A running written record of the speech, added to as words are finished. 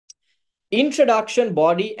Introduction,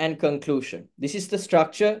 body, and conclusion. This is the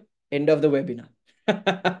structure, end of the webinar.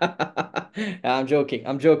 I'm joking.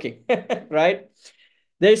 I'm joking. Right?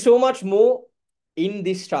 There is so much more in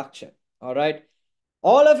this structure. All right.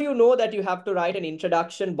 All of you know that you have to write an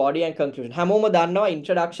introduction, body, and conclusion. හැමෝම දන්නවා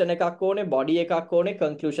introduction එකක් ඕනේ, body එකක් ඕනේ,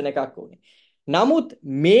 conclusion එකක් ඕනේ. නමුත්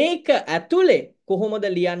මේක ඇතුලේ කොහොමද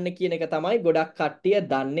ලියන්න කියන එක තමයි ගොඩක් කට්ටිය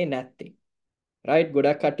දන්නේ නැත්තේ. right?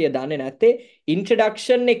 ගොඩක් කට්ටිය දන්නේ නැත්තේ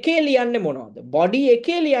introduction එකේ ලියන්නේ මොනවද? body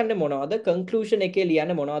එකේ ලියන්නේ මොනවද? conclusion එකේ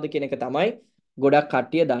ලියන්නේ මොනවද කියන එක තමයි ගොඩක්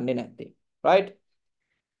කට්ටිය දන්නේ නැත්තේ. right?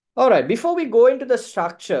 All right, before we go into the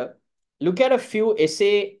structure, look at a few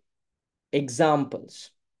essay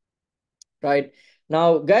examples. Right?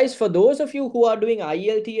 Now, guys, for those of you who are doing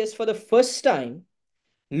IELTS for the first time,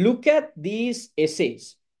 look at these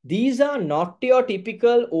essays. These are not your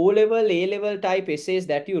typical O-level, A-level type essays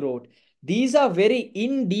that you wrote. These are very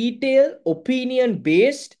in detail,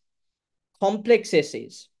 opinion-based, complex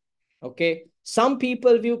essays. Okay. Some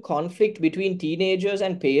people view conflict between teenagers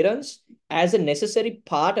and parents as a necessary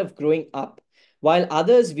part of growing up, while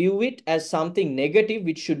others view it as something negative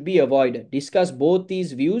which should be avoided. Discuss both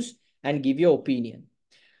these views and give your opinion.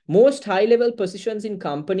 Most high-level positions in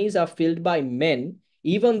companies are filled by men,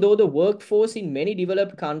 even though the workforce in many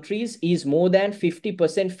developed countries is more than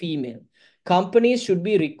 50% female. Companies should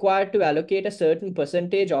be required to allocate a certain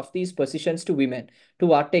percentage of these positions to women. To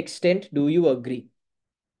what extent do you agree?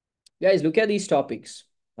 Guys, look at these topics.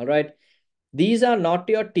 All right. These are not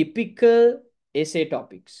your typical essay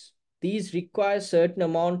topics. These require a certain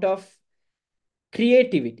amount of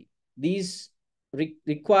creativity. These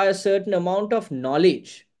require a certain amount of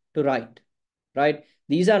knowledge to write, right?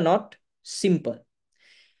 These are not simple.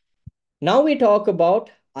 Now we talk about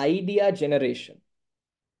idea generation.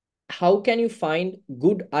 How can you find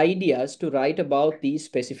good ideas to write about these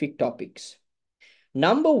specific topics?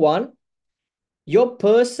 Number one, your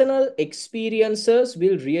personal experiences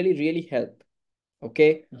will really, really help.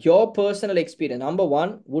 Okay. Your personal experience, number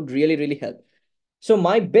one, would really, really help. So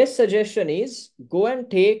my best suggestion is go and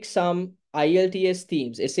take some IELTS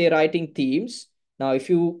themes, essay writing themes. Now, if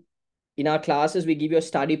you, in our classes, we give you a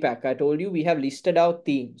study pack. I told you we have listed out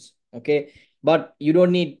themes. Okay. But you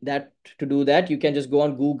don't need that to do that. You can just go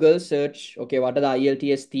on Google, search, okay, what are the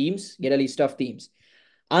IELTS themes? Get a list of themes.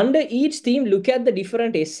 Under each theme, look at the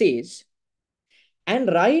different essays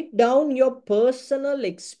and write down your personal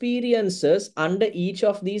experiences under each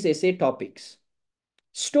of these essay topics.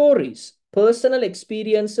 Stories, personal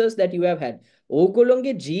experiences that you have had.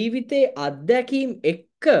 ඕගොල්ලොන්ගේ ජීවිතේ අත්දැකීම්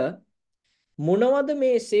එක්ක මොනවද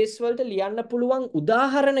මේ essays වලට ලියන්න පුළුවන්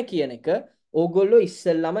උදාහරණ කියන එක ඕගොල්ලෝ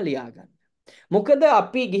ඉස්සෙල්ලාම ලියාගන්න. මොකද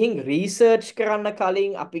අපි ගිහින් රිසර්ච් කරන්න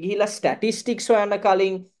කලින්, අපි ගිහිලා ස්ටැටිස්ටික්ස් හොයන්න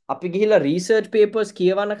කලින්, අපි ගිහිලා රිසර්ච් පේපර්ස්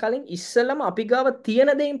කියවන්න කලින් ඉස්සෙල්ලාම අපි ගාව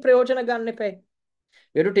තියෙන දේන් ප්‍රයෝජන ගන්න එපා.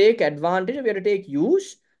 We have to take advantage, we have to take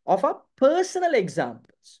use of our personal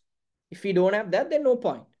examples. If we don't have that, then no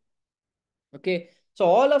point. Okay. So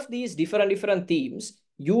all of these different themes,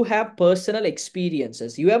 you have personal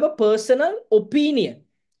experiences. You have a personal opinion.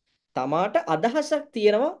 තමාට අදහසක්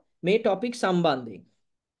තියෙනවා මේ topic සම්බන්ධයෙන්.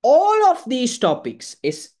 All of these topics,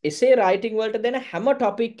 essay writing වලට දෙන හැම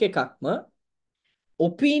topic එකක්ම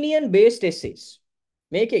opinion based essays.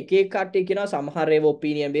 මේක එක එක කට්ටිය කියනවා සමහර ඒවා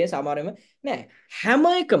opinion based සමහර ඒවා නෑ. හැම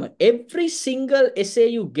එකම every single essay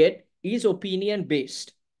you get is opinion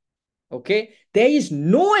based. Okay? There is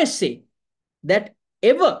no essay that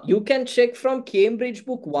ever you can check from Cambridge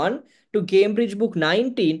Book 1 to Cambridge Book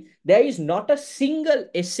 19. There is not a single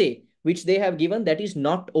essay which they have given that is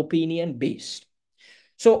not opinion based.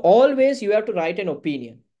 So always you have to write an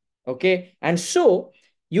opinion. Okay. And so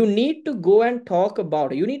you need to go and talk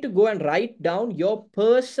about it. You need to go and write down your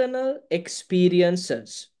personal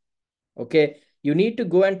experiences. Okay. You need to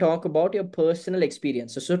go and talk about your personal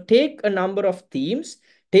experiences. So take a number of themes,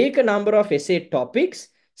 take a number of essay topics,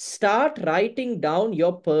 start writing down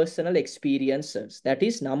your personal experiences. That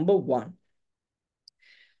is number one.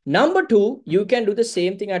 Number two, you can do the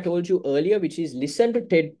same thing I told you earlier, which is listen to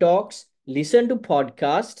TED Talks, listen to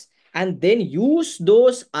podcasts, and then use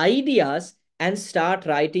those ideas and start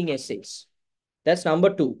writing essays. That's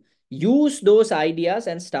number two. Use those ideas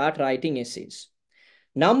and start writing essays.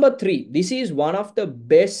 Number three, this is one of the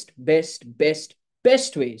best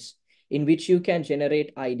ways in which you can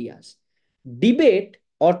generate ideas. Debate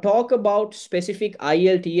or talk about specific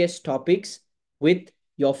IELTS topics with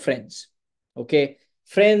your friends. Okay.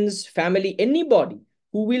 Friends, family, anybody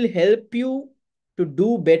who will help you to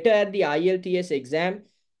do better at the IELTS exam,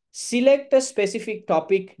 select a specific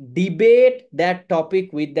topic, debate that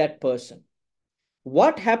topic with that person.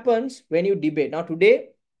 What happens when you debate? Now today,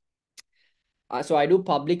 So I do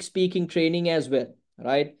public speaking training as well,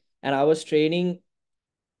 right? And I was training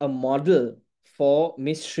a model for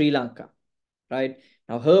Miss Sri Lanka, right?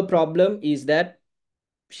 Now her problem is that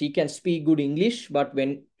she can speak good English, but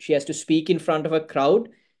when she has to speak in front of a crowd,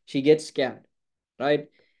 she gets scared, right?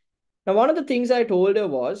 Now, one of the things I told her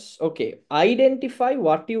was, okay, identify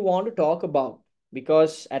what you want to talk about.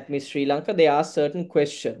 Because at Miss Sri Lanka, they ask certain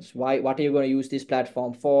questions. Why, what are you going to use this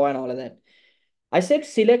platform for, and all of that. I said,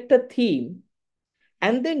 select a theme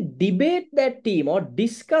and then debate that theme or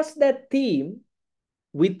discuss that theme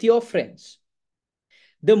with your friends.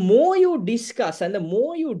 The more you discuss and the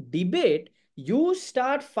more you debate, you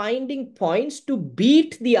start finding points to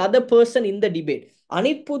beat the other person in the debate.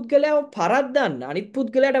 අනිත් පුද්ගලයාව පරද්දන්න, අනිත්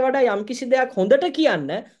පුද්ගලයාට වඩා යම්කිසි දෙයක් හොඳට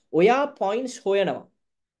කියන්න ඔයා points හොයනවා.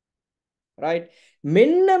 Right?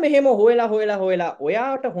 මෙන්න මෙහෙම හොයලා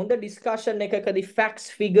ඔයාට හොඳ discussion එකකදී facts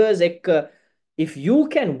figures එක්ක if you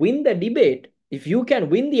can win the debate, if you can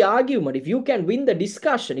win the argument, if you can win the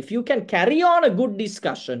discussion, if you can carry on a good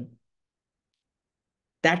discussion,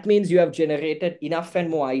 that means you have generated enough and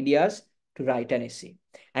more ideas to write an essay.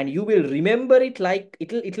 And you will remember it like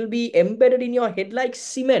it'll be embedded in your head like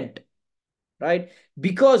cement, right?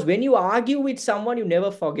 Because when you argue with someone, you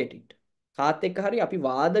never forget it. කාත් එක්ක හරි අපි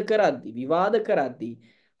වාද කරද්දි, විවාද කරද්දි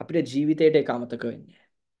අපිට ජීවිතේට ඒක අමතක වෙන්නේ.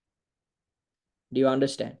 Do you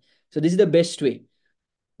understand? So this is the best way.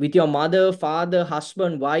 With your mother, father,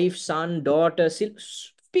 husband, wife, son, daughter,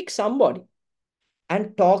 pick somebody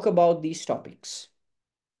and talk about these topics.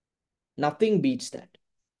 Nothing beats that.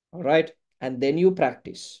 All right. And then you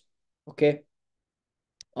practice. Okay.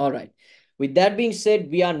 All right. With that being said,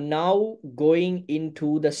 we are now going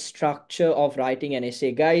into the structure of writing an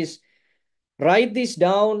essay. Guys, write this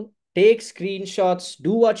down, take screenshots,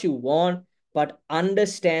 do what you want, but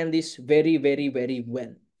understand this very, very, very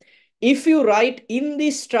well. If you write in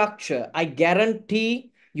this structure, I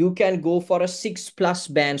guarantee you can go for a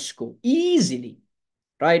 6+ band score easily,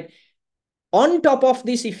 right? On top of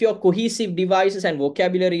this, if your cohesive devices and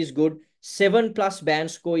vocabulary is good, 7+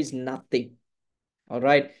 band score is nothing. All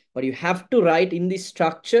right. But you have to write in this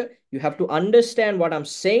structure. You have to understand what I'm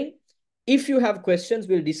saying. If you have questions,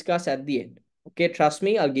 we'll discuss at the end. Okay. Trust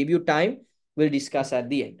me, I'll give you time. We'll discuss at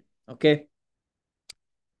the end. Okay.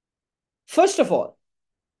 First of all,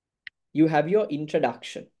 you have your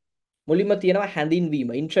introduction. මුලින්ම තියෙනවා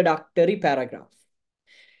හැඳින්වීම, introductory paragraph.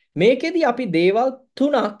 මේකෙදී අපි දේවල්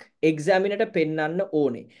 3ක් examinerට පෙන්වන්න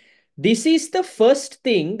ඕනේ. This is the first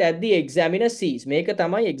thing that the examiner sees. මේක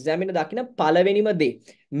තමයි examiner දකින පළවෙනිම දේ.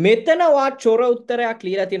 මෙතන වා චොර උත්තරයක්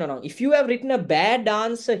ලියලා තියෙනවා. If you have written a bad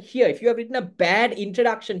answer here, if you have written a bad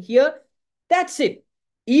introduction here, that's it.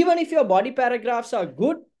 Even if your body paragraphs are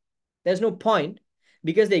good, there's no point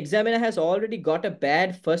because the examiner has already got a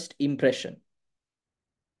bad first impression.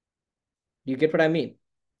 You get what I mean?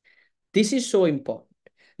 This is so important.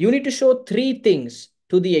 You need to show 3 things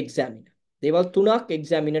to the examiner. දේවල් 3ක්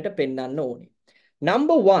examinerට පෙන්වන්න ඕනේ.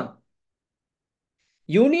 Number 1,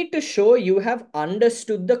 you need to show you have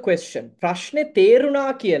understood the question. ප්‍රශ්නේ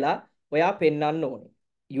තේරුණා කියලා ඔයා පෙන්වන්න ඕනේ.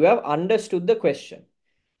 You have understood the question.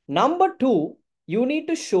 Number 2, you need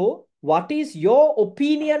to show what is your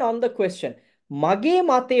opinion on the question. මගේ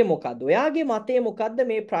මතය මොකක්ද? ඔයාගේ මතය මොකක්ද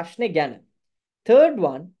මේ ප්‍රශ්නේ ගැන? Third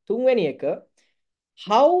one, තුන්වෙනි එක,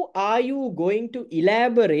 how are you going to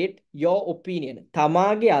elaborate your opinion?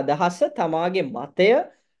 තමාගේ අදහස, තමාගේ මතය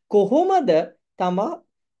කොහොමද තමා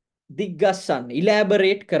දිග්ගස්සන්නේ,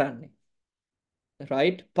 elaborate කරන්නේ?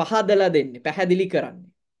 Right? පහදලා දෙන්නේ, පැහැදිලි කරන්නේ.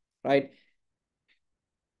 Right?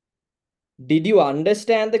 Did you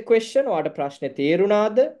understand the question? ඔයාට ප්‍රශ්නේ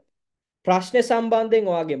තේරුණාද? ප්‍රශ්නේ සම්බන්ධයෙන්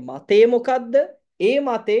ඔයාගේ මතය මොකක්ද? ඒ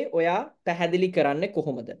මතේ ඔයා පැහැදිලි කරන්නේ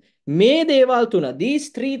කොහොමද? මේ දේවල් තුන, these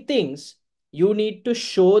 3 things you need to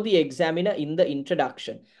show the examiner in the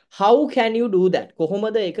introduction. How can you do that?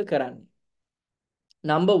 කොහොමද ඒක කරන්නේ?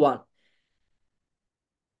 Number 1,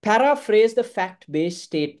 paraphrase the fact-based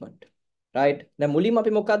statement. Right? දැන් මුලින්ම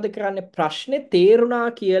අපි මොකද්ද කරන්නේ? ප්‍රශ්නේ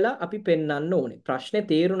තේරුණා කියලා අපි පෙන්වන්න ඕනේ. ප්‍රශ්නේ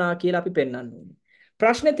තේරුණා කියලා අපි පෙන්වන්න ඕනේ.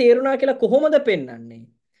 ප්‍රශ්නේ තේරුණා කියලා කොහොමද පෙන්වන්නේ?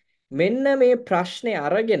 මෙන්න මේ ප්‍රශ්නේ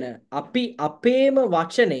අරගෙන අපි අපේම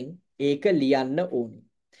වචනෙන් ඒක ලියන්න ඕනේ.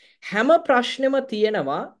 හැම ප්‍රශ්නෙම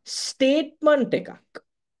තියෙනවා statement එකක්.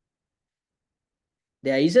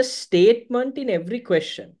 There is a statement in every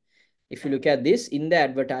question. If you look at this, in the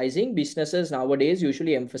advertising, businesses nowadays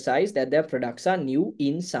usually emphasize that their products are new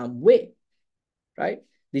in some way. Right?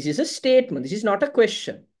 This is a statement. This is not a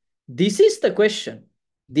question. This is the question.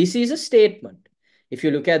 This is a statement. If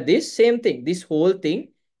you look at this, same thing. This whole thing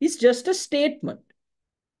is just a statement.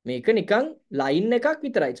 මේක නිකන් line එකක්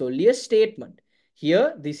විතරයි. It's only a statement.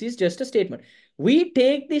 Here, this is just a statement. we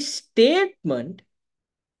take this statement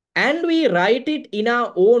and we write it in our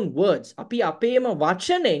own words. අපි අපේම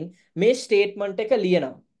වචනෙන් මේ statement එක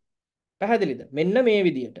ලියනවා. පැහැදිලිද? මෙන්න මේ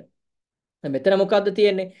විදියට. මෙතන මොකද්ද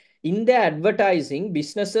තියෙන්නේ? In their advertising,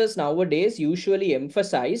 businesses nowadays usually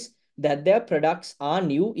emphasize that their products are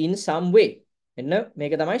new in some way. එන්න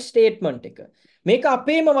මේක තමයි statement එක. මේක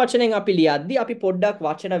අපේම වචනෙන් අපි ලියද්දි අපි පොඩ්ඩක්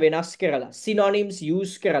වචන වෙනස් කරලා synonyms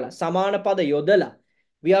use කරලා සමාන පද යොදලා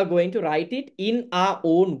we are going to write it in our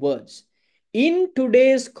own words. In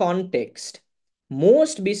today's context,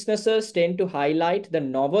 most businesses tend to highlight the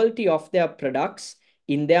novelty of their products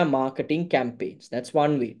in their marketing campaigns. That's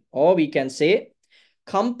one way. Or we can say,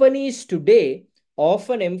 companies today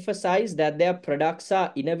often emphasize that their products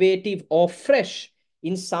are innovative or fresh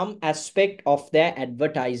in some aspect of their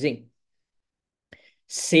advertising.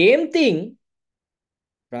 Same thing,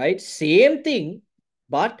 right? Same thing,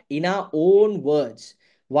 but in our own words.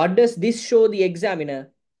 What does this show the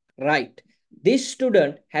examiner? Right. This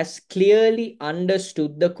student has clearly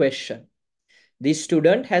understood the question. This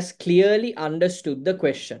student has clearly understood the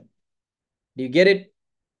question. Do you get it?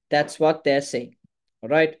 That's what they're saying. All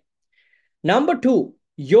right. Number 2,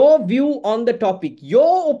 your view on the topic,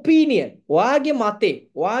 your opinion. ඔයාගේ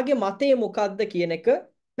මතය මොකක්ද කියන එක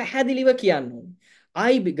පැහැදිලිව කියන්න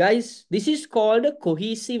ඕනේ. Guys, this is called a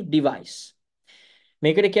cohesive device.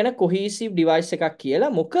 මේකට කියන cohesive device එකක් කියලා.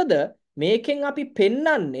 මොකද මේකෙන් අපි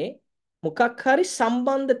පෙන්වන්නේ මොකක් හරි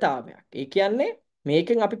සම්බන්ධතාවයක්. ඒ කියන්නේ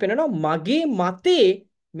මේකෙන් අපි පෙන්නනවා මගේ මතේ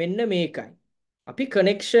මෙන්න මේකයි. අපි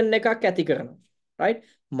connection එකක් ඇති කරනවා. Right?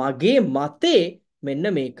 මගේ මතේ මෙන්න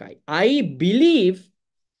මේකයි. I believe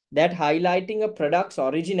that highlighting a product's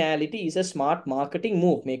originality is a smart marketing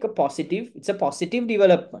move. Make a positive, it's a positive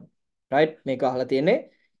development. Right? මේක අහලා තියෙන්නේ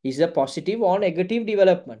is a positive or negative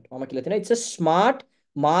development. මම කියලා තියෙනවා it's a smart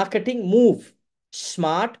marketing move.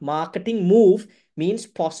 Smart marketing move means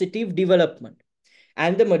positive development.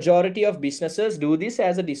 And the majority of businesses do this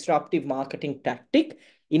as a disruptive marketing tactic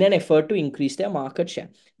in an effort to increase their market share.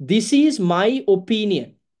 This is my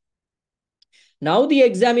opinion. Now the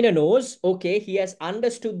examiner knows, okay, he has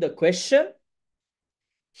understood the question.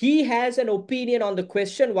 He has an opinion on the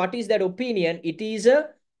question. What is that opinion? It is a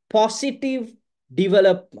positive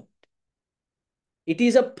development. It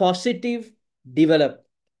is a positive development.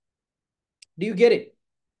 Do you get it?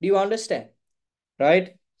 Do you understand?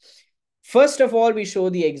 Right? First of all, we show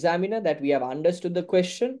the examiner that we have understood the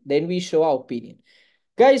question. Then we show our opinion.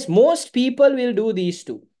 Guys, most people will do these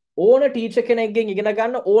two. ඕන teacher කෙනෙක්ගෙන් ඉගෙන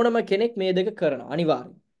ගන්න ඕනම කෙනෙක් මේ දෙක කරනවා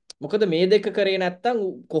අනිවාර්යයෙන්. මොකද මේ දෙක කරේ නැත්තම්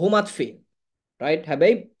කොහොමත් ෆේල්. right?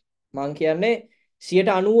 හැබැයි මං කියන්නේ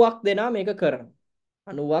 90ක් දෙනා මේක කරනවා.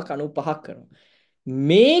 90ක් 95ක් කරනවා.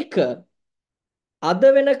 මේක අද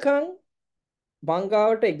වෙනකන්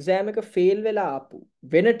බංගාවට එක්සෑම් එක ෆේල් වෙලා ආපු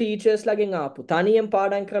වෙන ටීචර්ස් ලාගෙන් ආපු තනියෙන්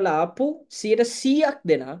පාඩම් කරලා ආපු 100ක්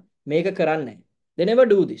දෙනා මේක කරන්නේ නැහැ. They never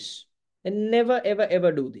do this. They never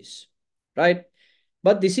ever do this. Right?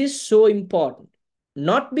 But this is so important.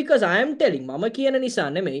 Not because I am telling, mama කියන නිසා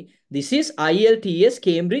නෙමෙයි. This is IELTS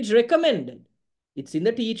Cambridge recommended. It's in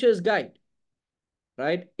the teacher's guide.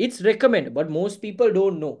 Right? It's recommended, but most people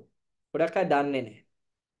don't know. ගොඩක් අය දන්නේ නැහැ.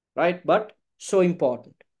 Right? But so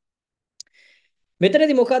important.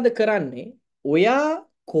 මෙතනදී මොකද්ද කරන්නේ? ඔයා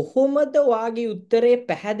කොහොමද ඔයාගේ උත්තරේ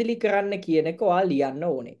පැහැදිලි කරන්න කියන එක ඔයා ලියන්න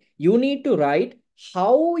ඕනේ. You need to write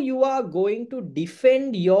how you are going to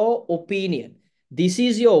defend your opinion. This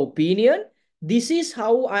is your opinion. This is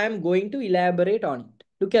how I am going to elaborate on it.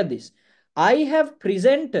 Look at this. I have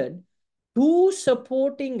presented 2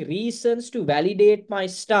 supporting reasons to validate my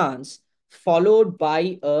stance, followed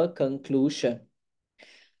by a conclusion.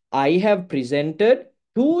 I have presented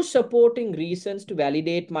 2 supporting reasons to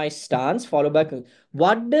validate my stance, followed by conclusion.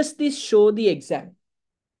 What does this show the examiner?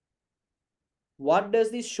 What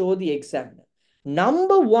does this show the examiner?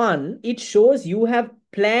 Number 1, it shows you have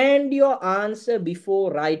planned your answer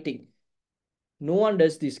before writing. No one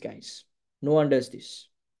does this, guys. No one does this.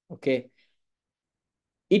 Okay.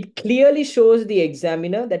 It clearly shows the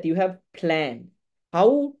examiner that you have planned.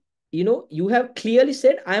 How, you have clearly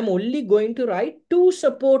said, I am only going to write 2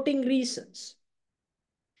 supporting reasons.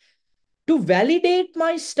 To validate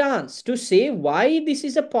my stance, to say why this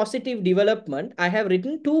is a positive development, I have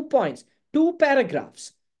written 2 points, 2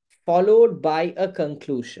 paragraphs, followed by a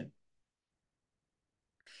conclusion.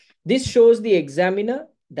 This shows the examiner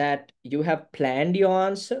that you have planned your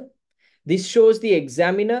answer. This shows the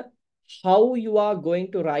examiner how you are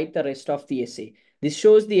going to write the rest of the essay. This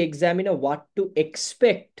shows the examiner what to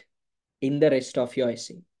expect in the rest of your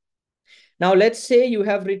essay. Now, let's say you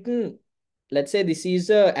have written, let's say this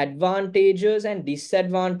is a advantages and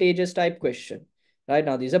disadvantages type question, right?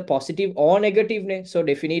 Now, these are positive or negative. So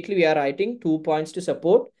definitely we are writing 2 points to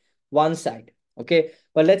support one side. Okay.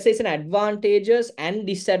 But let's say it's an advantages and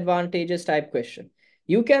disadvantages type question.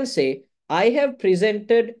 You can say, I have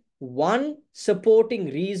presented one supporting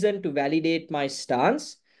reason to validate my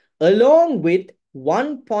stance along with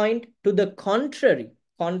one point to the contrary.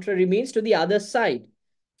 Contrary means to the other side,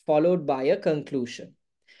 followed by a conclusion.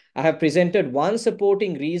 I have presented one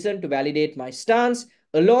supporting reason to validate my stance,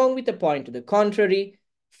 along with a point to the contrary,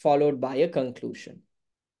 followed by a conclusion.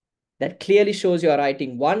 That clearly shows you are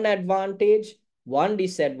writing one advantage, one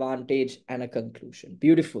disadvantage, and a conclusion.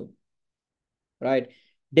 Beautiful, right?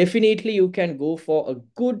 Definitely, you can go for a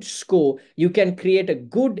good score. You can create a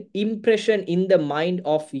good impression in the mind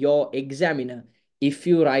of your examiner if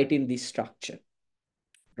you write in this structure,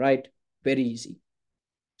 right? Very easy.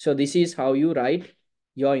 So this is how you write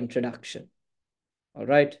your introduction. All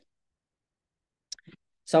right.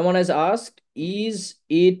 Someone has asked, is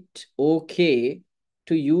it okay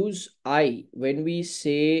to use I when we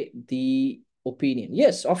say the opinion?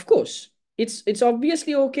 Yes, of course. It's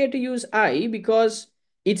obviously okay to use I because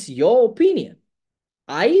it's your opinion.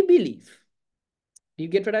 I believe. Do you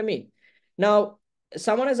get what I mean? Now,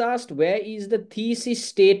 someone has asked, where is the thesis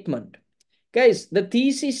statement? Guys, the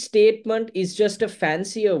thesis statement is just a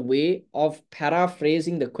fancier way of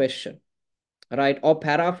paraphrasing the question, right? Or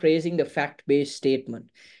paraphrasing the fact-based statement.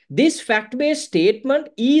 This fact-based statement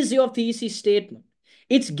is your thesis statement.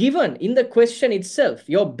 It's given in the question itself.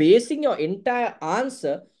 You're basing your entire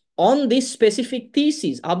answer on this specific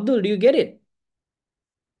thesis. Abdul, do you get it?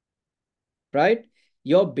 Right?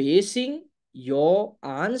 You're basing your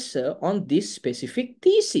answer on this specific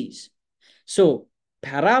thesis. So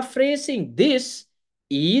paraphrasing this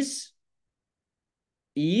is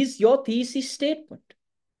your thesis statement.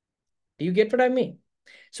 Do you get what I mean?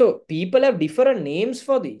 So people have different names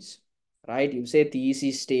for these, right? You say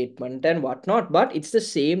thesis statement and whatnot, but it's the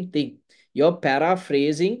same thing. You're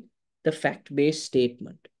paraphrasing the fact-based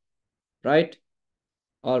statement, right?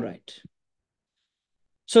 All right.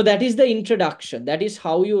 So that is the introduction. That is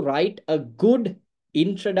how you write a good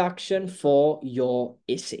introduction for your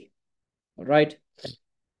essay. All right.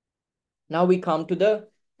 Now we come to the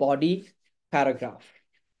body paragraph.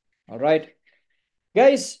 All right.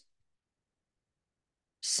 Guys,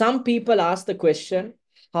 some people ask the question,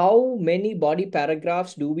 how many body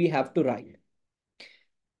paragraphs do we have to write?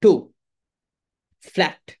 Two.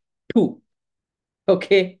 Flat. Two.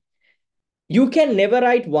 Okay. You can never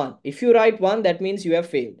write one. If you write one, that means you have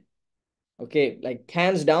failed. Okay. Like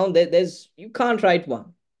hands down, you can't write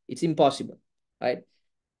one. It's impossible. Right.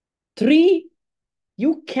 Three,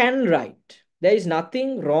 you can write. There is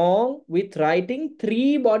nothing wrong with writing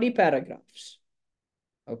 3 body paragraphs.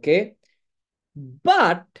 Okay.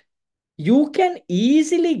 But you can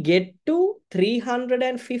easily get to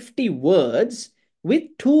 350 words with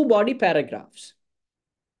 2 body paragraphs.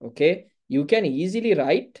 Okay. You can easily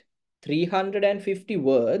write 350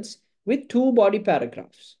 words with 2 body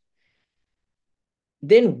paragraphs.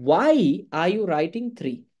 Then why are you writing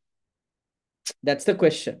 3? That's the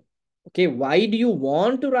question. Okay, why do you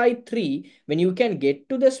want to write 3 when you can get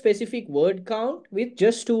to the specific word count with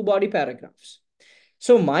just 2 body paragraphs?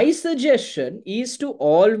 So my suggestion is to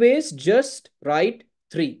always just write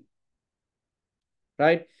 3.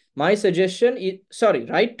 Right? My suggestion is, sorry,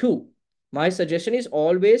 write 2. My suggestion is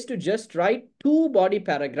always to just write 2 body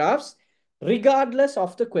paragraphs regardless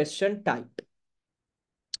of the question type.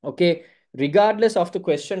 Okay, regardless of the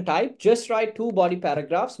question type, just write 2 body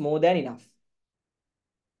paragraphs, more than enough.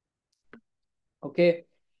 Okay.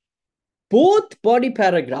 Both body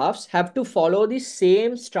paragraphs have to follow the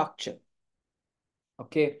same structure.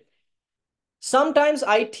 Okay. Sometimes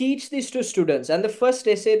I teach this to students, and the first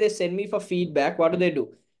essay they send me for feedback, what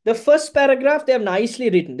do? The first paragraph, they have nicely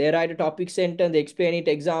written. They write a topic sentence, they explain it,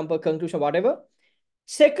 example, conclusion, whatever.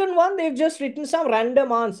 Second one, they've just written some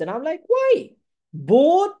random answer. And I'm like, why?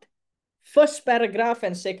 Both first paragraph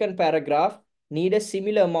and second paragraph need a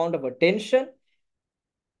similar amount of attention.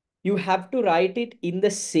 You have to write it in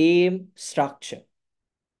the same structure.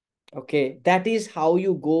 Okay, that is how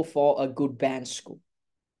you go for a good band score.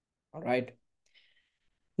 All right.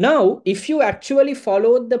 Now, if you actually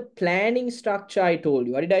follow the planning structure I told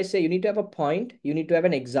you, what did I say? You need to have a point, you need to have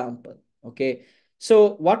an example. Okay.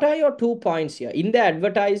 So what are your 2 points here? In the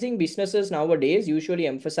advertising, businesses nowadays usually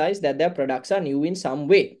emphasize that their products are new in some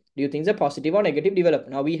way. Do you think it's a positive or negative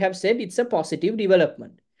development? Now we have said it's a positive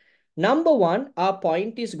development. Number 1, our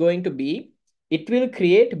point is going to be, it will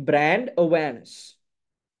create brand awareness.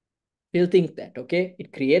 You'll think that, okay?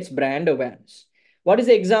 It creates brand awareness. What is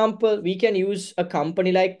the example? We can use a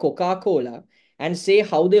company like Coca-Cola and say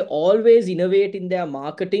how they always innovate in their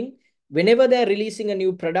marketing. Whenever they're releasing a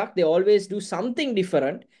new product, they always do something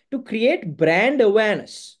different to create brand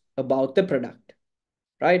awareness about the product,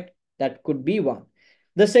 right? That could be one.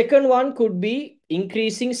 The second one could be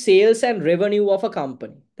increasing sales and revenue of a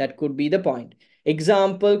company. That could be the point.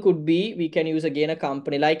 Example could be, we can use again a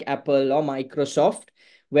company like Apple or Microsoft,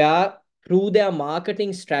 where through their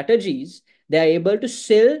marketing strategies, they are able to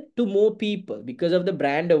sell to more people because of the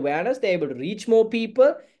brand awareness. They're able to reach more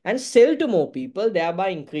people and sell to more people, thereby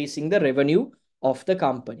increasing the revenue of the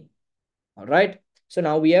company. All right. So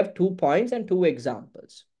now we have 2 points and 2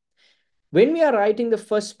 examples. When we are writing the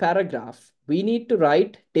first paragraph, we need to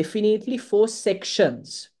write definitely 4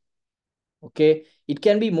 sections. Okay. It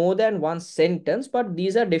can be more than one sentence, but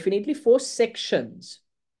these are definitely 4 sections.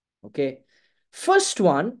 Okay. First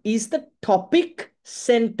one is the topic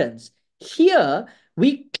sentence. Here,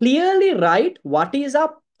 we clearly write what is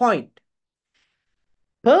our point.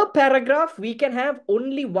 Per paragraph, we can have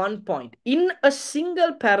only 1 point. In a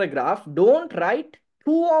single paragraph, don't write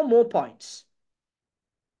 2 or more points.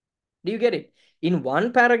 Do you get it? In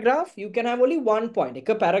one paragraph, you can have only 1 point.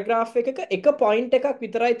 එක paragraph එක point එකක්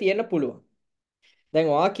විතරයි තියෙන්න පුළුවන්. දැන්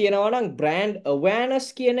ඔයා කියනවා නම් brand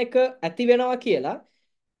awareness කියන එක ඇති වෙනවා කියලා.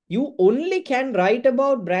 You only can write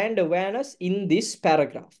about brand awareness in this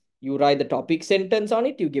paragraph. You write the topic sentence on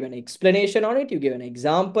it, you give an explanation on it, you give an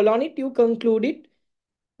example on it, you conclude it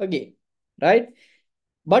again, right?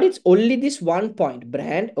 But it's only this 1 point,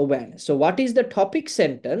 brand awareness. So what is the topic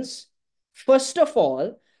sentence? First of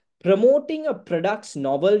all, promoting a product's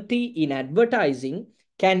novelty in advertising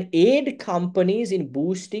can aid companies in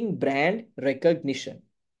boosting brand recognition.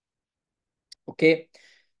 Okay.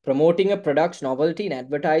 Promoting a product's novelty in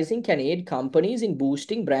advertising can aid companies in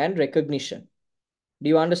boosting brand recognition. Do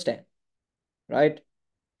you understand? Right?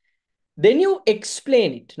 Then you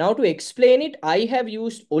explain it. Now to explain it, I have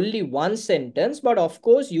used only one sentence, but of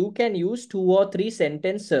course you can use 2 or 3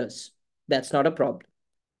 sentences. That's not a problem.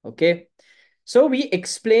 Okay. So we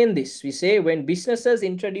explain this. We say when businesses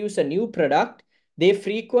introduce a new product, they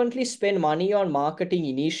frequently spend money on marketing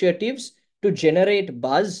initiatives to generate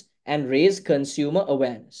buzz and raise consumer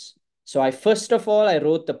awareness. So first of all, I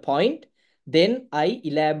wrote the point, then I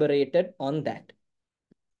elaborated on that.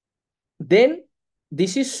 Then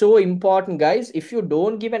this is so important, guys. If you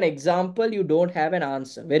don't give an example, you don't have an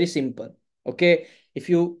answer. Very simple. Okay. If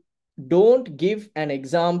you don't give an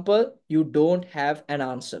example, you don't have an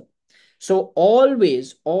answer. So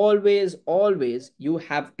always, always, always, you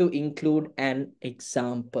have to include an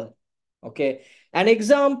example. Okay. An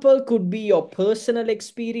example could be your personal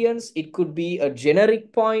experience. It could be a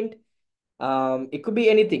generic point. It could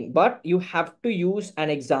be anything, but you have to use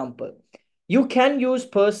an example. You can use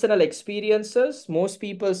personal experiences. Most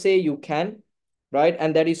people say you can, right?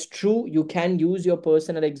 And that is true. You can use your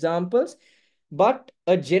personal examples, but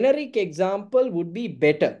a generic example would be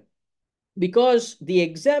better because the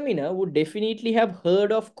examiner would definitely have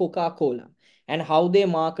heard of Coca-Cola and how they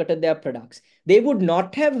marketed their products. They would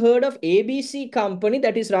not have heard of ABC company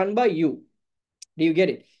that is run by you. Do you get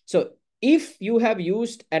it? So if you have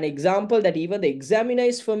used an example that even the examiner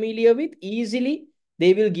is familiar with, easily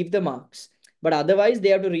they will give the marks. But otherwise, they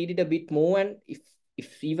have to read it a bit more. And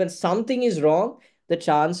if even something is wrong, the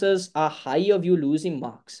chances are high of you losing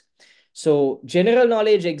marks. So general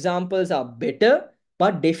knowledge examples are better,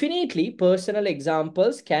 but definitely personal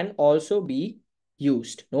examples can also be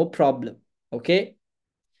used. No problem. Okay.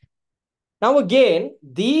 Now again,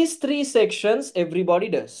 these 3 sections, everybody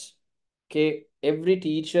does. Okay. Every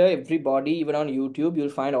teacher, everybody, even on YouTube, you'll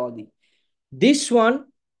find all these. This one,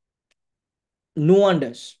 no one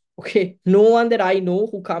does. Okay. No one that I know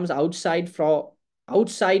who comes outside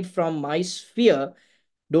from my sphere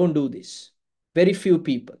don't do this. Very few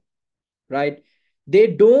people, right? They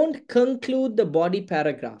don't conclude the body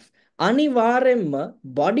paragraph. අනිවාර්යෙන්ම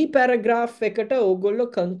body paragraph එකට ඕගොල්ලෝ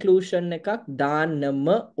conclusion එකක් දාන්නම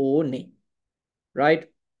ඕනේ. Right?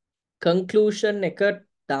 Conclusion එක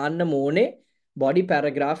දාන්නම ඕනේ body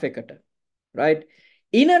paragraph එකට. Right?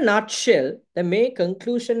 In a nutshell, the මේ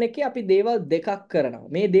conclusion එකේ අපි දේවල් දෙකක් කරනවා.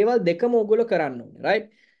 මේ දේවල් දෙකම ඕගොල්ලෝ කරන්න ඕනේ. Right?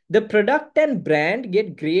 The product and brand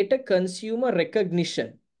get greater consumer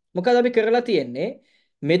recognition. මොකද අපි කරලා තියෙන්නේ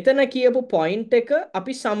මෙතන කියපු point එක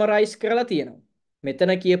අපි summarize කරලා තියෙනවා.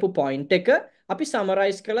 මෙතන කියපු point එක අපි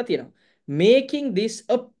summarize කරලා තියෙනවා. Making this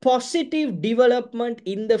a positive development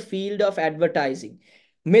in the field of advertising.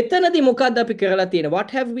 මෙතනදී මොකක්ද අපි කරලා තියෙන්නේ?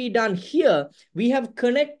 What have we done here? We have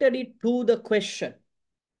connected it to the question.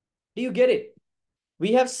 Do you get it?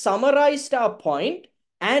 We have summarized our point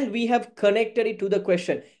and we have connected it to the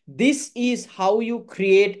question. This is how you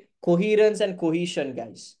create coherence and cohesion,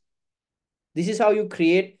 guys. This is how you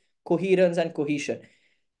create coherence and cohesion.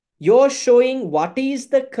 You're showing what is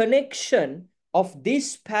the connection of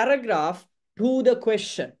this paragraph to the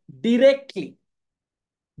question directly.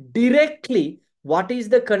 Directly, what is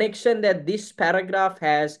the connection that this paragraph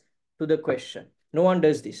has to the question? No one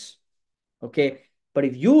does this. Okay. But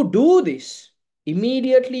if you do this,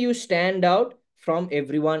 immediately you stand out from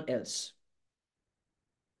everyone else.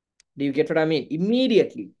 Do you get what I mean?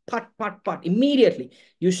 Immediately, immediately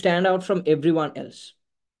you stand out from everyone else,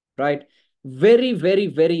 right? Very, very,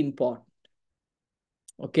 very important.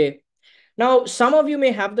 Okay. Now, some of you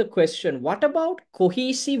may have the question, what about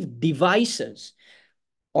cohesive devices?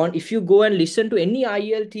 On if you go and listen to any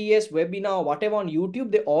IELTS webinar, whatever on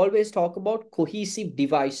YouTube, they always talk about cohesive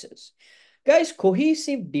devices. Guys,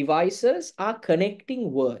 cohesive devices are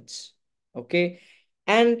connecting words. Okay.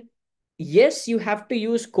 And yes, you have to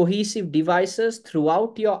use cohesive devices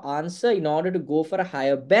throughout your answer in order to go for a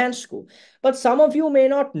higher band score. But some of you may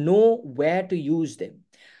not know where to use them.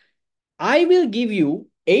 I will give you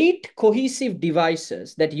 8 cohesive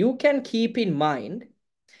devices that you can keep in mind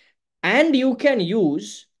and you can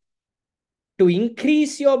use to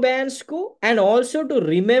increase your band score and also to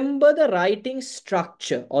remember the writing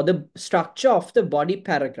structure or the structure of the body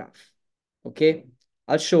paragraph. Okay,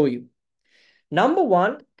 I'll show you. Number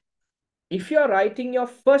one, if you're writing your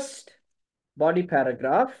first body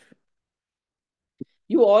paragraph,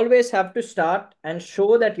 you always have to start and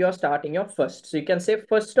show that you're starting your first. So you can say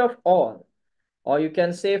first of all, or you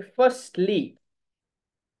can say firstly,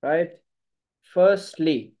 right?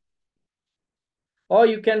 Firstly, or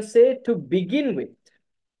you can say to begin with.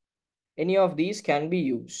 Any of these can be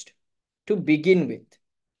used to begin with,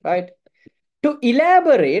 right? To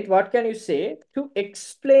elaborate, what can you say? To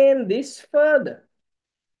explain this further.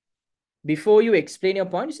 Before you explain your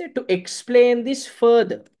point, you say to explain this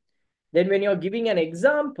further. Then when you're giving an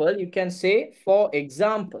example, you can say for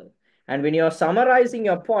example. And when you're summarizing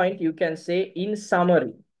your point, you can say in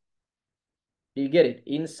summary. Do you get it?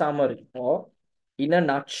 In summary or in a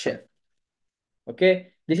nutshell.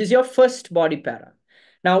 Okay. This is your first body para.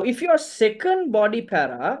 Now, if your second body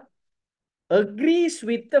para agrees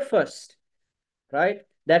with the first, right?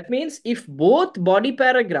 That means if both body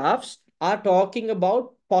paragraphs are talking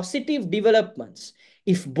about positive developments,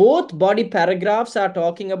 if both body paragraphs are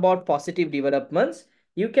talking about positive developments,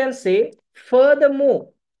 you can say furthermore,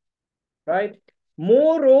 right?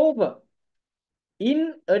 Moreover,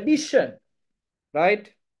 in addition,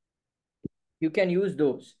 right? You can use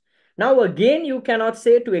those. Now, again, you cannot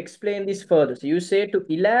say to explain this further. So you say to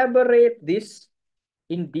elaborate this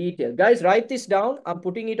in detail. Guys, write this down. I'm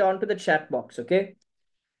putting it onto the chat box, okay?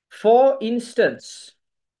 For instance,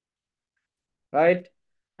 right?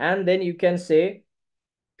 And then you can say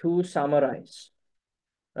to summarize,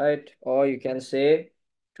 right? Or you can say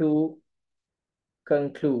to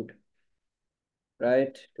conclude,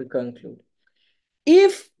 right? To conclude.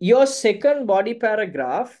 If your second body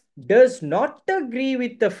paragraph does not agree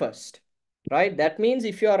with the first, right? That means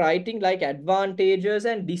if you are writing like advantages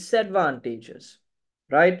and disadvantages,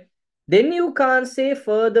 right? Then you can't say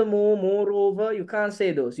furthermore, moreover, you can't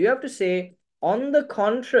say those. You have to say on the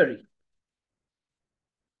contrary,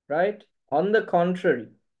 right? On the contrary.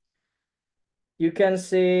 You can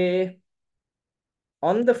say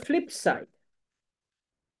on the flip side,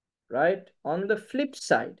 right? On the flip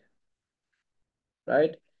side,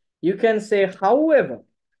 right? You can say however,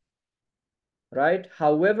 right?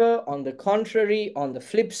 However, on the contrary, on the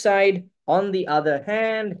flip side, on the other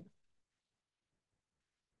hand,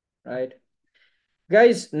 right?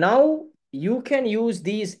 Guys, now you can use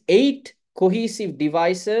these 8 cohesive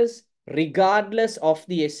devices regardless of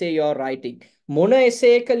the essay you're writing. මොන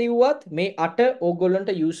essay එක ලිව්වත් මේ 8 ඕගොල්ලන්ට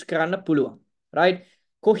use කරන්න පුළුවන්. Right?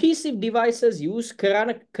 Cohesive devices use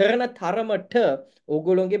කරන තරමට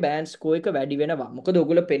ඕගොල්ලොන්ගේ band score එක වැඩි වෙනවා. මොකද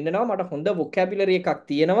ඕගොල්ලෝ පෙන්නනවා මට හොඳ vocabulary එකක්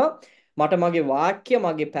තියෙනවා. මට මගේ වාක්‍ය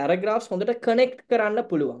මගේ paragraphs හොඳට connect කරන්න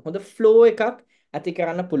පුළුවන්. හොඳ flow එකක් ඇති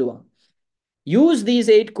කරන්න පුළුවන්. Use these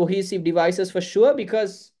 8 cohesive devices for sure,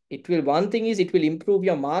 because it will, one thing is it will improve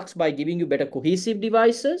your marks by giving you better cohesive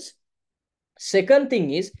devices. Second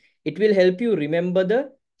thing is it will help you remember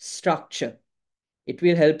the structure. It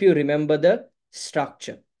will help you remember the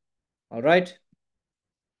structure. All right.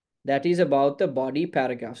 That is about the body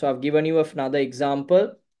paragraph. So I've given you another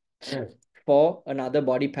example for another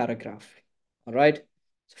body paragraph. All right.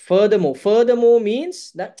 Furthermore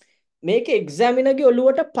means that make examiner ge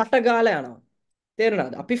ඔලුවට පට ගාලා යනවා.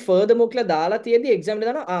 තේරුණාද? අපි furthermore කියලා දාලා තියෙදි exam එක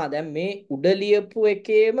දානවා. දැන් මේ උඩ ලියපු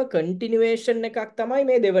එකේම continuation එකක් තමයි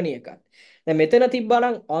මේ දෙවැනි එකත්. දැන් මෙතන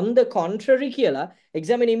තිබ්බනම් on the contrary කියලා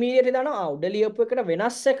exam immediately දානවා. උඩ ලියපු එකට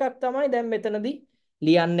වෙනස් එකක් තමයි දැන් මෙතනදී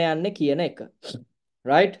ලියන්න යන්න කියන එක.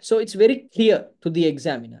 Right? So it's very clear to the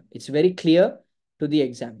examiner. It's very clear to the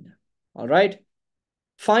examiner. All right.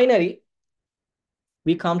 Finally,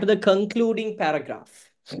 we come to the concluding paragraph.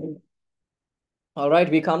 All right,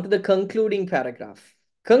 we come to the concluding paragraph.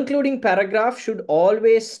 Concluding paragraph should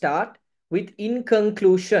always start with in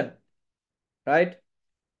conclusion, right?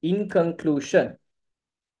 In conclusion,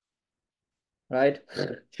 right?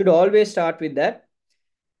 Should always start with that.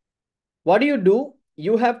 What do?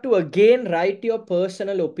 You have to again write your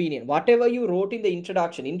personal opinion. Whatever you wrote in the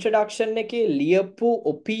introduction. Introduction එකේ ලියපු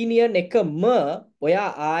opinion එකම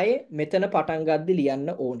ඔයා ආයේ මෙතන පටන් ගද්දි ලියන්න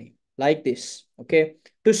ඕනේ. Like this, okay?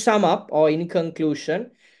 To sum up or in conclusion,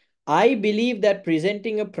 I believe that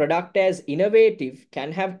presenting a product as innovative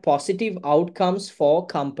can have positive outcomes for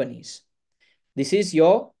companies. This is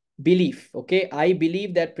your belief, okay? I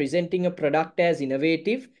believe that presenting a product as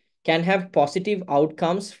innovative can have positive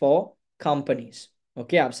outcomes for companies.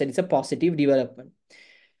 Okay, I've said it's a positive development.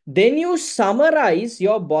 Then you summarize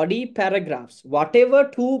your body paragraphs. Whatever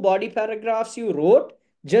 2 body paragraphs you wrote,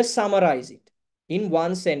 just summarize it in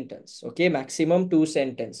 1 sentence. Okay, maximum 2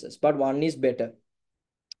 sentences, but 1 is better.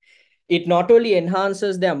 It not only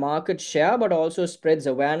enhances their market share, but also spreads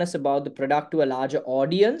awareness about the product to a larger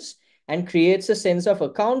audience and creates a sense of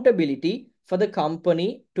accountability for the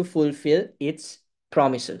company to fulfill its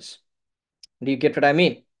promises. Do you get what I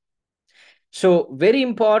mean? So very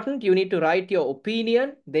important, you need to write your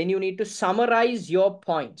opinion, then you need to summarize your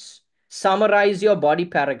points, summarize your body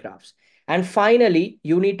paragraphs. And finally,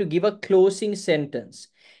 you need to give a closing sentence.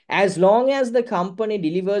 As long as the company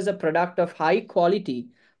delivers a product of high quality,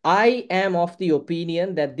 I am of the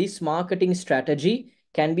opinion that this marketing strategy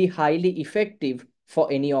can be highly effective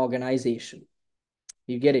for any organization.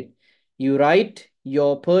 You get it? You write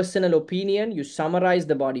your personal opinion, you summarize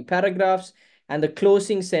the body paragraphs, and the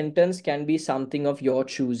closing sentence can be something of your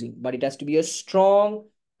choosing, but it has to be a strong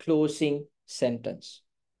closing sentence.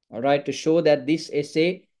 All right, to show that this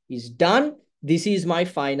essay is done. This is my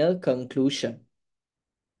final conclusion.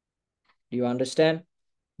 Do you understand?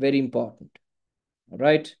 Very important. All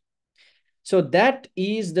right. So that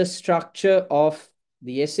is the structure of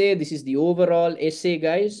the essay. This is the overall essay,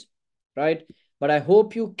 guys. Right. But I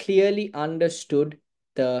hope you clearly understood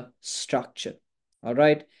the structure. All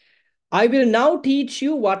right. I will now teach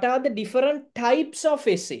you what are the different types of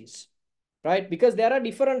essays, right? Because there are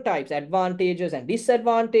different types, advantages and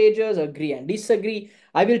disadvantages, agree and disagree.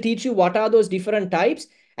 I will teach you what are those different types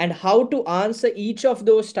and how to answer each of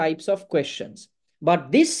those types of questions.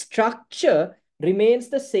 But this structure remains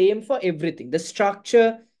the same for everything. The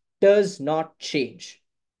structure does not change.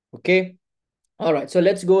 Okay. All right. So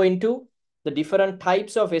let's go into the different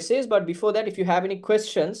types of essays. But before that, if you have any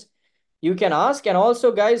questions, you can ask. And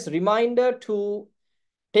also, guys, reminder to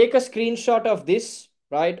take a screenshot of this,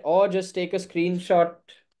 right? Or just take a screenshot,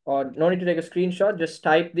 or no need to take a screenshot. Just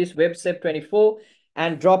type this WebSep24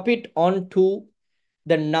 and drop it onto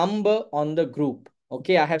the number on the group.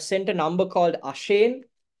 Okay, I have sent a number called Ashen.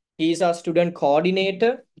 He's our student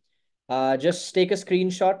coordinator. Just take a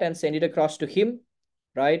screenshot and send it across to him,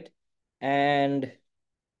 right? And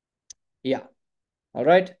yeah. All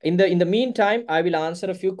right. In the meantime, I will answer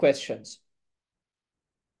a few questions.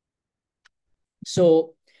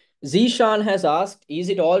 So Zishan has asked, is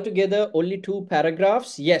it altogether only 2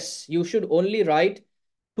 paragraphs? Yes, you should only write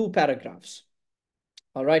 2 paragraphs.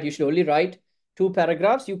 All right, you should only write 2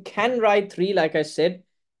 paragraphs. You can write 3, like I said,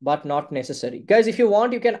 but not necessary. Guys, if you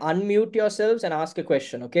want, you can unmute yourselves and ask a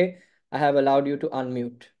question, okay? I have allowed you to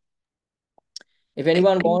unmute. If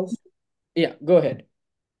anyone wants, yeah, go ahead.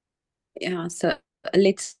 Yeah, so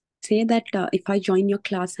let's say that if I join your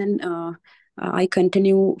class and I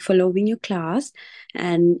continue following your class,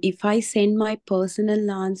 and if I send my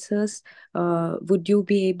personal answers, would you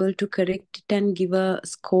be able to correct it and give a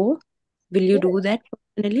score? Will you do that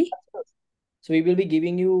personally? So we will be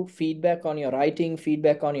giving you feedback on your writing,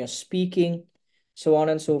 feedback on your speaking, so on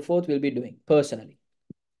and so forth. We'll be doing personally.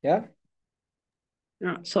 Yeah.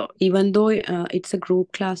 So even though it's a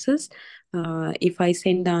group classes, if I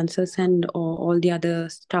send the answers and all the other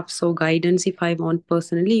stuff, so guidance, if I want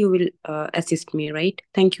personally, you will assist me, right?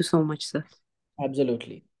 Thank you so much, sir.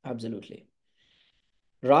 Absolutely. Absolutely.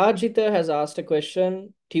 Rajita has asked a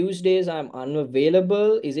question. Tuesdays, I'm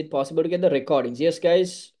unavailable. Is it possible to get the recordings? Yes,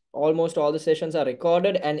 guys. Almost all the sessions are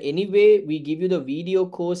recorded. And anyway, we give you the video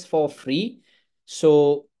course for free.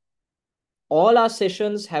 So all our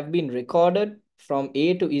sessions have been recorded from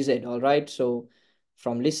A to Z. All right. So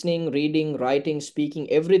from listening, reading, writing,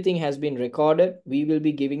 speaking, everything has been recorded. We will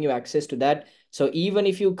be giving you access to that. So even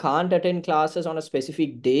if you can't attend classes on a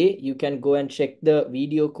specific day, you can go and check the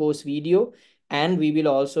video course video and we will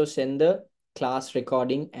also send the class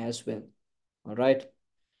recording as well. All right.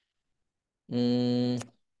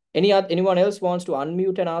 Anyone else wants to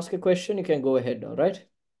unmute and ask a question? You can go ahead. All right.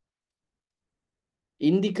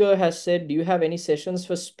 Indika has said, do you have any sessions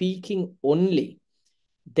for speaking only?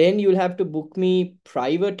 Then you'll have to book me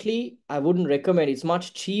privately. I wouldn't recommend. It's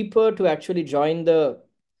much cheaper to actually join the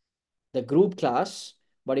group class.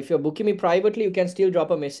 But if you're booking me privately, you can still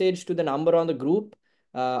drop a message to the number on the group.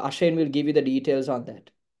 Ashain will give you the details on that.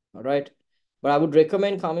 All right. But I would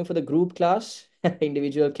recommend coming for the group class.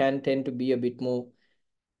 Individual can tend to be a bit more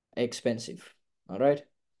expensive. All right.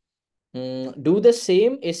 Do the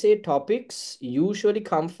same essay topics usually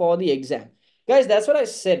come for the exam? Guys, that's what I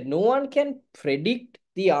said. No one can predict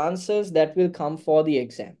the answers that will come for the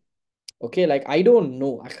exam. Okay, like I don't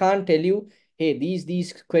know. I can't tell you, hey,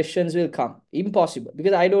 these questions will come. Impossible,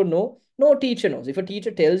 because I don't know. No teacher knows. If a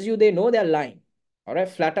teacher tells you they know, they're lying. All right,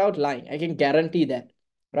 flat out lying. I can guarantee that.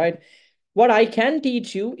 Right. What I can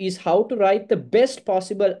teach you is how to write the best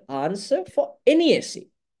possible answer for any essay.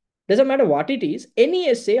 Doesn't matter what it is, any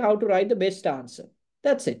essay, how to write the best answer.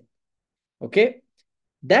 That's it. Okay.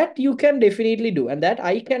 That you can definitely do, and that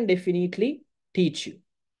I can definitely teach you.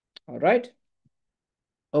 All right.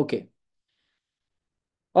 Okay.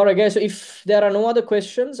 All right, guys. So if there are no other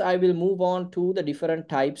questions, I will move on to the different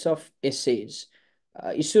types of essays.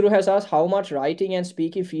 Isuru has asked, how much writing and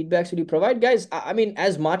speaking feedbacks will you provide? Guys, I mean,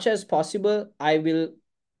 as much as possible, I will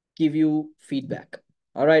give you feedback.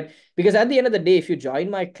 All right. Because at the end of the day, if you join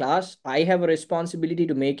my class, I have a responsibility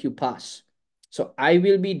to make you pass. So I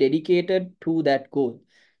will be dedicated to that goal.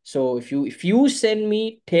 So if you send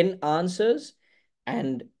me 10 answers,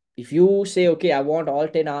 and if you say, okay, I want all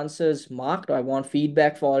 10 answers marked, or I want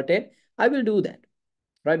feedback for all 10, I will do that.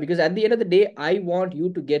 Right. Because at the end of the day, I want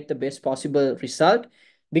you to get the best possible result.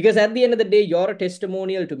 Because at the end of the day, you're a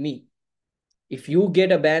testimonial to me. If you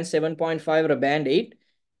get a band 7.5 or a band 8,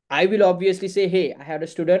 I will obviously say, hey, I had a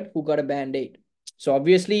student who got a band 8. So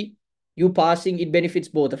obviously, you passing, it benefits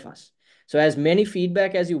both of us. So as many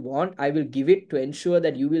feedback as you want, I will give it to ensure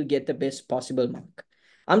that you will get the best possible mark.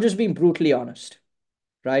 I'm just being brutally honest,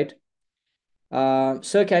 right?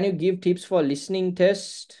 Sir, can you give tips for listening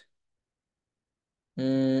test?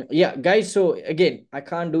 Yeah, guys. So again, I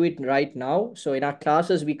can't do it right now. So in our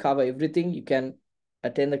classes, we cover everything. You can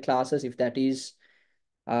attend the classes if that is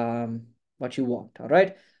what you want. All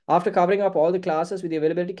right. After covering up all the classes with the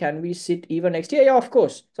availability, can we sit even next year? Yeah, of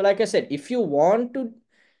course. So like I said, if you want to,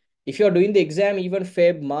 if you're doing the exam even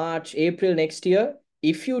Feb, March, April next year,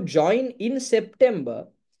 if you join in September,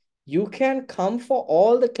 you can come for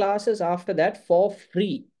all the classes after that for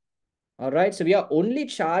free. All right. So we are only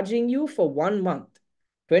charging you for 1 month,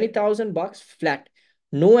 20,000 bucks flat.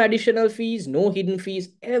 No additional fees, no hidden fees.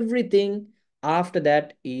 Everything after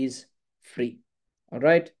that is free. All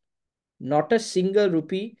right. Not a single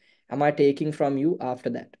rupee am I taking from you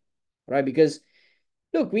after that. Right. Because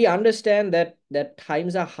look, we understand that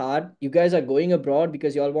times are hard. You guys are going abroad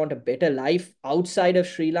because you all want a better life outside of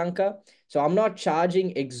Sri Lanka. So I'm not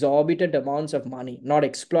charging exorbitant amounts of money, not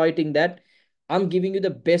exploiting that. I'm giving you the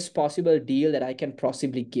best possible deal that I can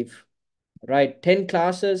possibly give. Right? 10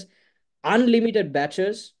 classes, unlimited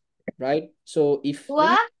batches, right? So if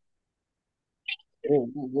let me, What? whoa,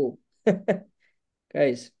 whoa, whoa.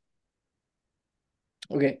 Guys,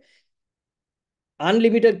 okay.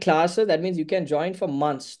 Unlimited classes, that means you can join for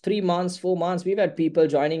months, 3 months, 4 months. We've had people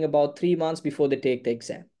joining about 3 months before they take the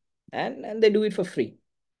exam, and they do it for free.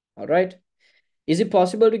 All right. Is it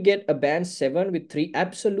possible to get a band 7 with three?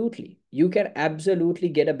 Absolutely. You can absolutely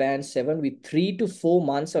get a band 7 with 3 to 4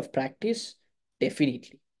 months of practice.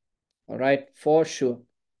 Definitely. All right. For sure.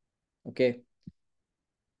 Okay.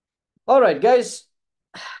 All right, guys.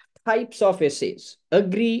 Types of essays.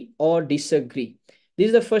 Agree or disagree. This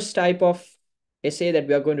is the first type of essay that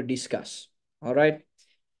we are going to discuss. All right.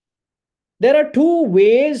 There are two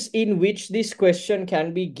ways in which this question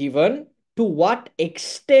can be given. To what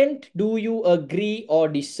extent do you agree or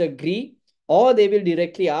disagree? Or they will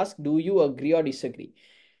directly ask, do you agree or disagree?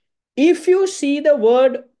 If you see the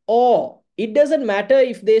word or, it doesn't matter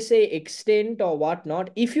if they say extent or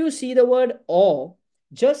whatnot. If you see the word or,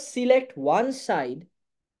 just select one side.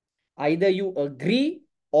 Either you agree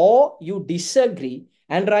or you disagree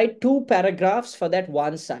and write 2 paragraphs for that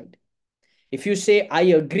one side. If you say, I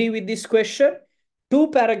agree with this question,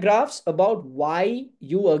 2 paragraphs about why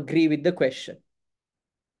you agree with the question.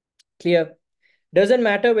 Clear? Doesn't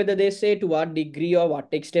matter whether they say to what degree or what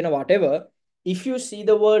extent or whatever. If you see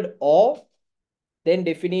the word or, then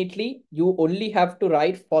definitely you only have to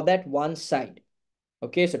write for that one side.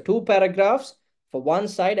 Okay, so 2 paragraphs for one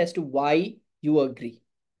side as to why you agree.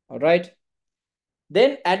 All right.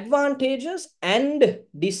 Then advantages and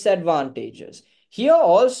disadvantages. Here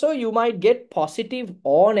also you might get positive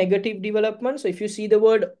or negative development. So if you see the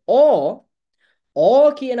word or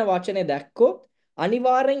කියන වචනේ දැක්කොත්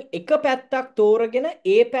අනිවාර්යෙන් එක පැත්තක් තෝරගෙන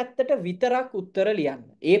ඒ පැත්තට විතරක් උත්තර ලියන්න.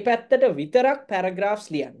 ඒ පැත්තට විතරක් paragraphs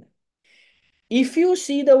ලියන්න. If you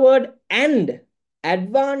see the word and,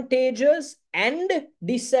 advantages and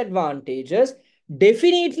disadvantages,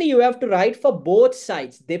 definitely you have to write for both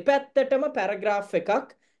sides. දෙපැත්තටම paragraph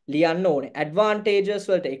එකක් ලියන්න ඕනේ. Advantages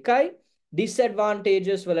වලට එකයි,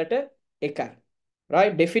 disadvantages වලට එකයි.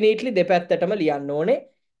 Right? Definitely දෙපැත්තටම ලියන්න ඕනේ.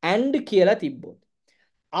 And කියලා තිබ්බොත්.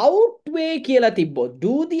 Outweigh කියලා තිබ්බොත්.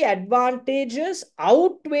 Do the advantages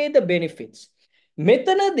outweigh the benefits?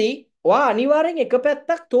 මෙතනදී ඔයා අනිවාර්යෙන් එක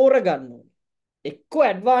පැත්තක් තෝරගන්න ඕනේ. එක්ක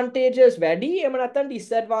advantages වැඩි එහෙම නැත්නම්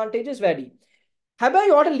disadvantages වැඩි.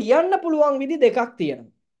 හැබැයි ඔයාලට ලියන්න පුළුවන් විදි දෙකක් තියෙනවා.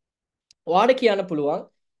 ඔයාලට කියන්න පුළුවන්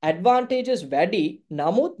advantages වැඩි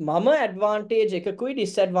නමුත් මම advantage එකකුයි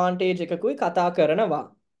disadvantage එකකුයි කතා කරනවා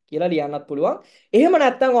කියලා ලියන්නත් පුළුවන්. එහෙම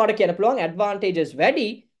නැත්නම් ඔයාලට කියන්න පුළුවන් advantages වැඩි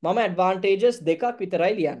මම advantages දෙකක්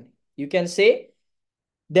විතරයි ලියන්නේ. You can say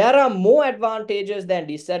there are more advantages than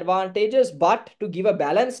disadvantages, but to give a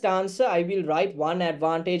balanced answer, I will write one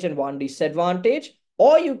advantage and one disadvantage.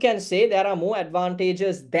 Or you can say there are more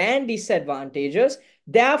advantages than disadvantages.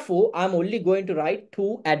 Therefore, I'm only going to write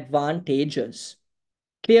two advantages.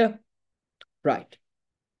 Clear? Right.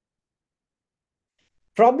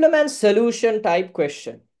 Problem and solution type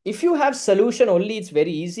question. If you have solution only, it's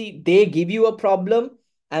very easy. They give you a problem,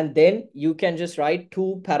 and then you can just write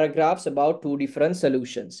two paragraphs about two different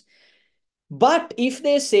solutions. But if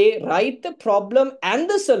they say, write the problem and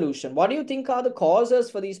the solution, what do you think are the causes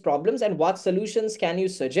for these problems and what solutions can you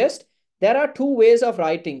suggest? There are two ways of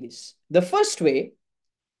writing this. The first way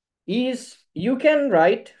is you can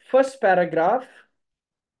write first paragraph,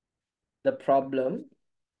 the problem,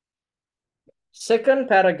 second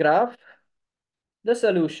paragraph, the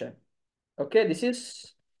solution. Okay, this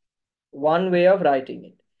is one way of writing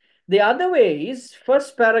it. The other way is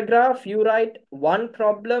first paragraph, you write one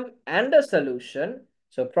problem and a solution.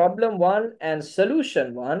 So problem one and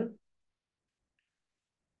solution one.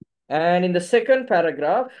 And in the second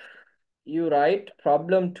paragraph, you write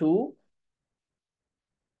problem two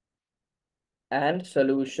and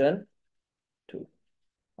solution two.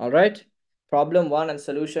 All right. Problem one and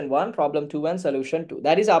solution one, problem two and solution two.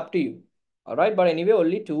 That is up to you. All right. But anyway,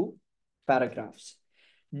 only two paragraphs.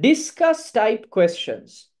 Discuss type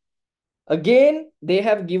questions. Again, they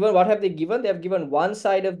have given, what have they given? They have given one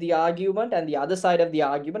side of the argument and the other side of the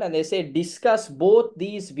argument. And they say, discuss both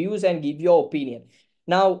these views and give your opinion.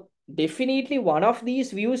 Now, definitely one of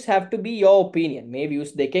these views have to be your opinion. May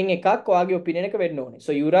views දෙකෙන් එකක් ඔයාගේ opinion එක වෙන්න ඕනේ.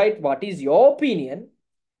 So you write what is your opinion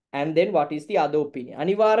and then what is the other opinion.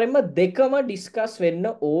 අනිවාර්යයෙන්ම දෙකම discuss වෙන්න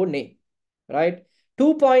ඕනේ. Right?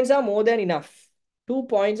 2 points are more than enough. 2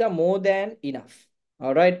 points are more than enough.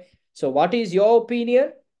 All right. So what is your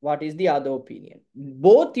opinion? What is the other opinion?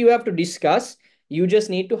 Both you have to discuss. You just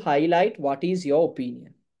need to highlight what is your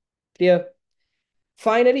opinion. Clear?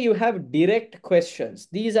 Finally, you have direct questions.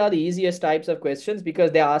 These are the easiest types of questions because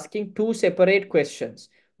they're asking two separate questions.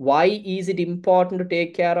 Why is it important to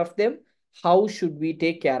take care of them? How should we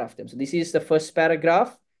take care of them? So this is the first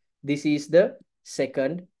paragraph. This is the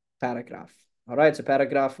second paragraph. All right. So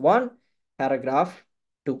paragraph one, paragraph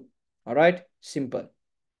two. All right. Simple.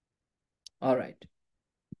 All right.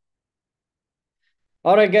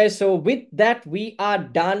 All right, guys. So with that, we are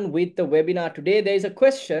done with the webinar today. There is a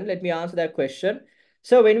question. Let me answer that question.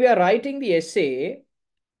 So when we are writing the essay,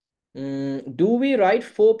 do we write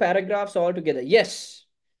 4 paragraphs all together? Yes.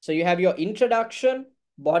 So you have your introduction,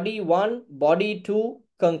 body 1, body 2,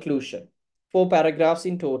 conclusion. 4 paragraphs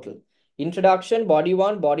in total. Introduction, body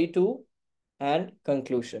 1, body 2, and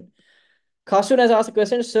conclusion. Kasun has asked a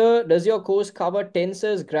question, sir, does your course cover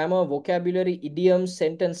tenses, grammar, vocabulary, idioms,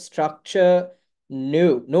 sentence structure?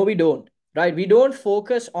 No, we don't. Right? We don't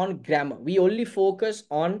focus on grammar. We only focus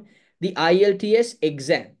on the IELTS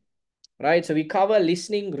exam. Right? So we cover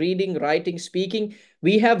listening, reading, writing, speaking.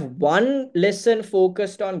 We have one lesson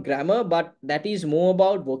focused on grammar, but that is more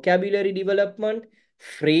about vocabulary development,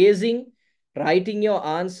 phrasing, writing your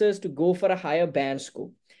answers to go for a higher band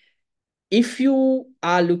score. If you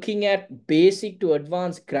are looking at basic to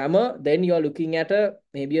advanced grammar, then you're looking at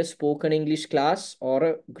maybe a spoken English class or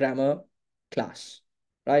a grammar class,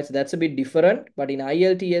 right? So that's a bit different. But in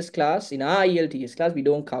IELTS class, in our IELTS class, we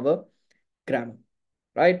don't cover grammar,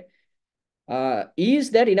 right?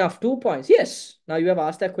 Is that enough? 2 points? Yes. Now you have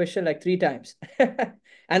asked that question like 3 times.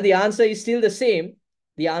 And the answer is still the same.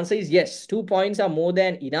 The answer is yes. 2 points are more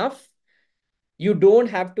than enough. You don't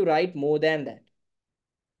have to write more than that.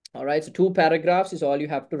 All right, so 2 paragraphs is all you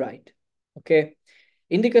have to write. Okay.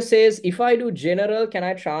 Indika says, if I do general, can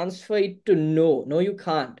I transfer it to no? No, you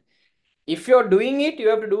can't. If you're doing it, you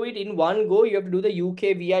have to do it in one go. You have to do the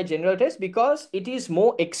UKVI general test because it is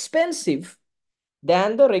more expensive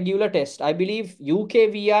than the regular test. I believe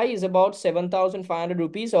UKVI is about 7,500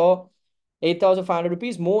 rupees or 8,500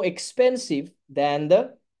 rupees more expensive than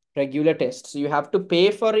the regular test. So you have to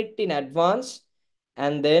pay for it in advance,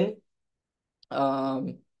 and then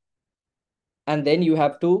um, you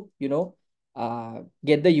have to,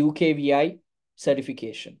 get the UKVI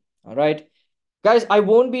certification. All right. Guys, I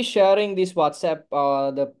won't be sharing this WhatsApp,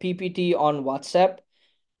 the PPT on WhatsApp.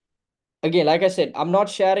 Again, like I said, I'm not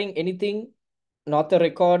sharing anything, not the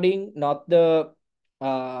recording, not the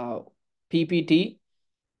PPT.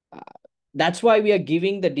 Uh, that's why we are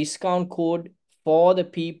giving the discount code for the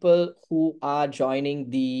people who are joining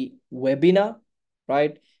the webinar,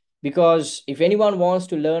 right? Because if anyone wants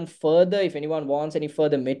to learn further, if anyone wants any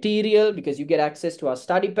further material, because you get access to our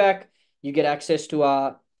study pack, you get access to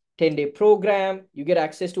our 10-day program, you get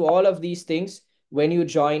access to all of these things when you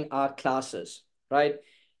join our classes, right?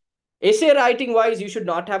 Essay writing wise, you should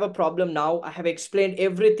not have a problem now. I have explained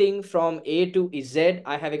everything from A to Z.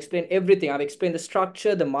 I have explained everything. I've explained the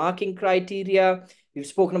structure, the marking criteria. We've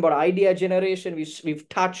spoken about idea generation. We've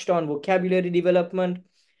touched on vocabulary development.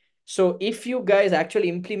 So if you guys actually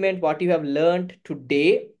implement what you have learned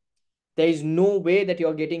today, there is no way that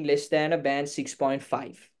you're getting less than a band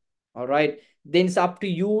 6.5. All right. Then it's up to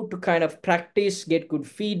you to kind of practice, get good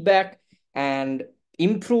feedback, and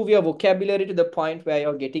improve your vocabulary to the point where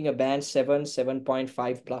you're getting a band 7,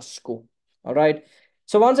 7.5 plus score. All right.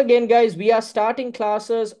 So once again, guys, we are starting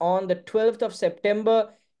classes on the 12th of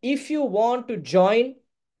September. If you want to join,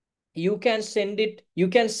 you can send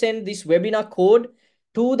this webinar code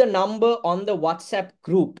to the number on the WhatsApp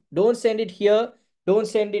group. Don't send it here. Don't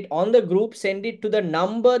send it on the group. Send it to the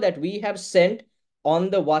number that we have sent on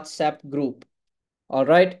the WhatsApp group. All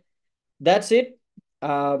right. That's it.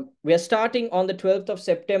 We are starting on the 12th of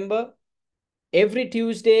September every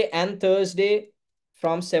Tuesday and Thursday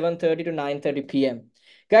from 7:30 to 9:30 p.m.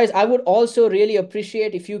 Guys, I would also really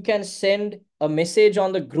appreciate if you can send a message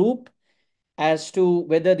on the group as to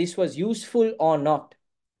whether this was useful or not,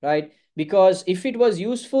 right? Because if it was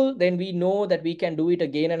useful, then we know that we can do it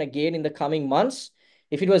again and again in the coming months.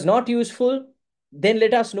 If it was not useful, then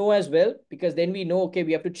let us know as well, because then we know, okay,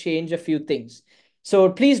 we have to change a few things.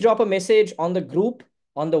 So please drop a message on the group,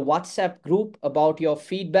 on the WhatsApp group about your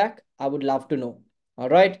feedback. I would love to know. All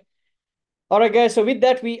right. All right, guys. So with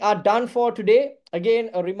that, we are done for today. Again,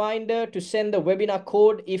 a reminder to send the webinar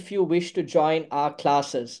code if you wish to join our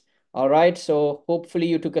classes. All right. So hopefully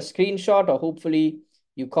you took a screenshot, or hopefully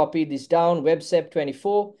you copied this down,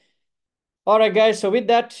 WebSep24. All right, guys. So with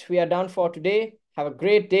that, we are done for today. Have a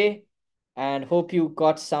great day and hope you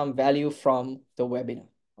got some value from the webinar.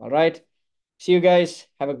 All right. See you guys.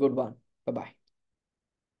 Have a good one. Bye-bye.